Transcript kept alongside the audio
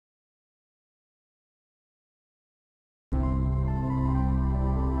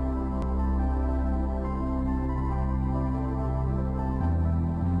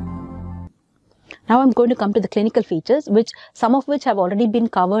Now I'm going to come to the clinical features, some of which have already been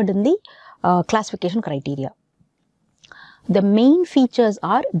covered in the classification criteria. The main features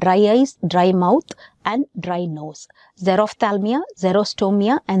are dry eyes, dry mouth and dry nose. Xerophthalmia,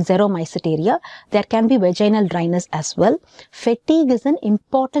 xerostomia and xeromyceteria. There can be vaginal dryness as well. Fatigue is an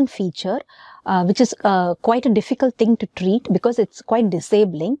important feature which is quite a difficult thing to treat because it's quite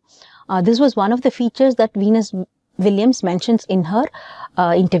disabling. This was one of the features that Venus Williams mentions in her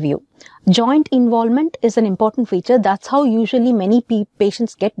interview. Joint involvement is an important feature. That's how usually many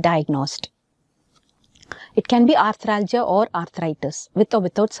patients get diagnosed. It can be arthralgia or arthritis, with or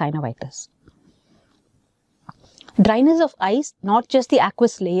without synovitis. Dryness of eyes, not just the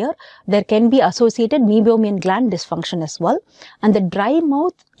aqueous layer, there can be associated meibomian gland dysfunction as well. And the dry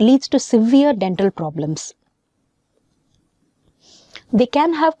mouth leads to severe dental problems. They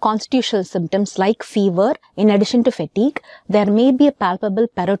can have constitutional symptoms like fever. In addition to fatigue, there may be a palpable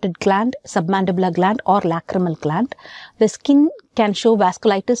parotid gland, submandibular gland or lacrimal gland. The skin can show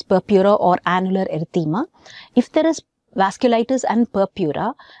vasculitis, purpura or annular erythema. If there is vasculitis and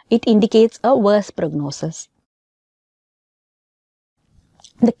purpura, it indicates a worse prognosis.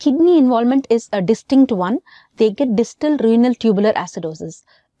 The kidney involvement is a distinct one. They get distal renal tubular acidosis,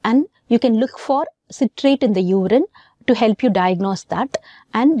 and you can look for citrate in the urine to help you diagnose that.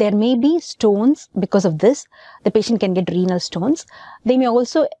 And there may be stones because of this. The patient can get renal stones. They may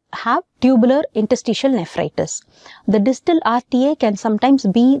also have tubular interstitial nephritis. The distal RTA can sometimes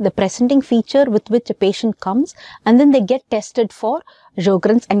be the presenting feature with which a patient comes, and then they get tested for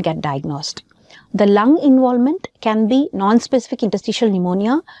Sjogren's and get diagnosed. The lung involvement can be non-specific interstitial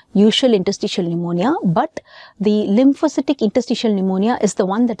pneumonia, usual interstitial pneumonia, but the lymphocytic interstitial pneumonia is the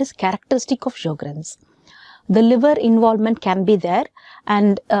one that is characteristic of Sjogren's. The liver involvement can be there,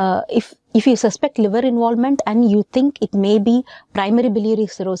 and if you suspect liver involvement and you think it may be primary biliary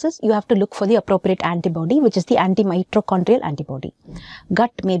cirrhosis, you have to look for the appropriate antibody, which is the anti-mitochondrial antibody.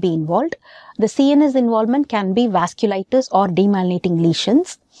 Gut may be involved. The CNS involvement can be vasculitis or demyelinating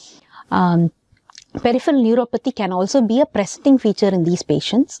lesions. Peripheral neuropathy can also be a presenting feature in these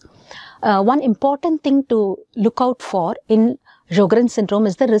patients. One important thing to look out for in Sjogren's syndrome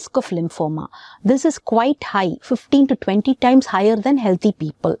is the risk of lymphoma. This is quite high, 15 to 20 times higher than healthy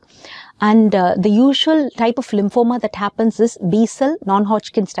people. And the usual type of lymphoma that happens is B-cell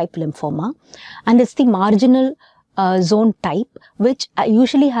non-Hodgkin's type lymphoma. And it's the marginal zone type, which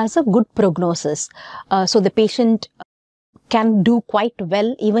usually has a good prognosis. So the patient can do quite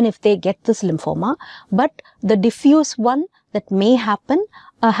well even if they get this lymphoma. But the diffuse one that may happen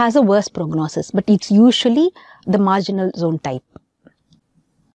has a worse prognosis. But it's usually the marginal zone type.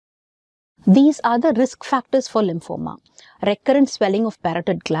 These are the risk factors for lymphoma. Recurrent swelling of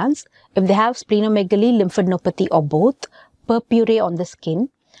parotid glands, if they have splenomegaly, lymphadenopathy or both, purpurae on the skin,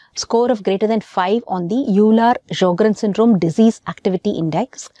 score of greater than 5 on the Euler Sjogren syndrome disease activity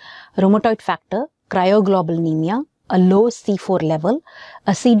index, rheumatoid factor, cryoglobulinemia, a low C4 level,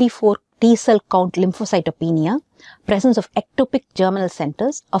 a CD4 T cell count lymphocytopenia, presence of ectopic germinal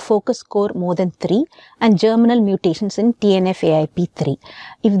centers, a focus score more than 3, and germinal mutations in TNF-AIP3.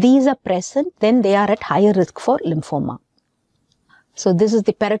 If these are present, then they are at higher risk for lymphoma. So this is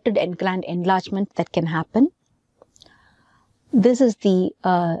the parotid end gland enlargement that can happen. This is the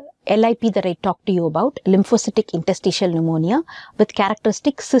LIP that I talked to you about, lymphocytic interstitial pneumonia with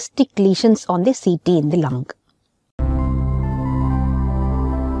characteristic cystic lesions on the CT in the lung.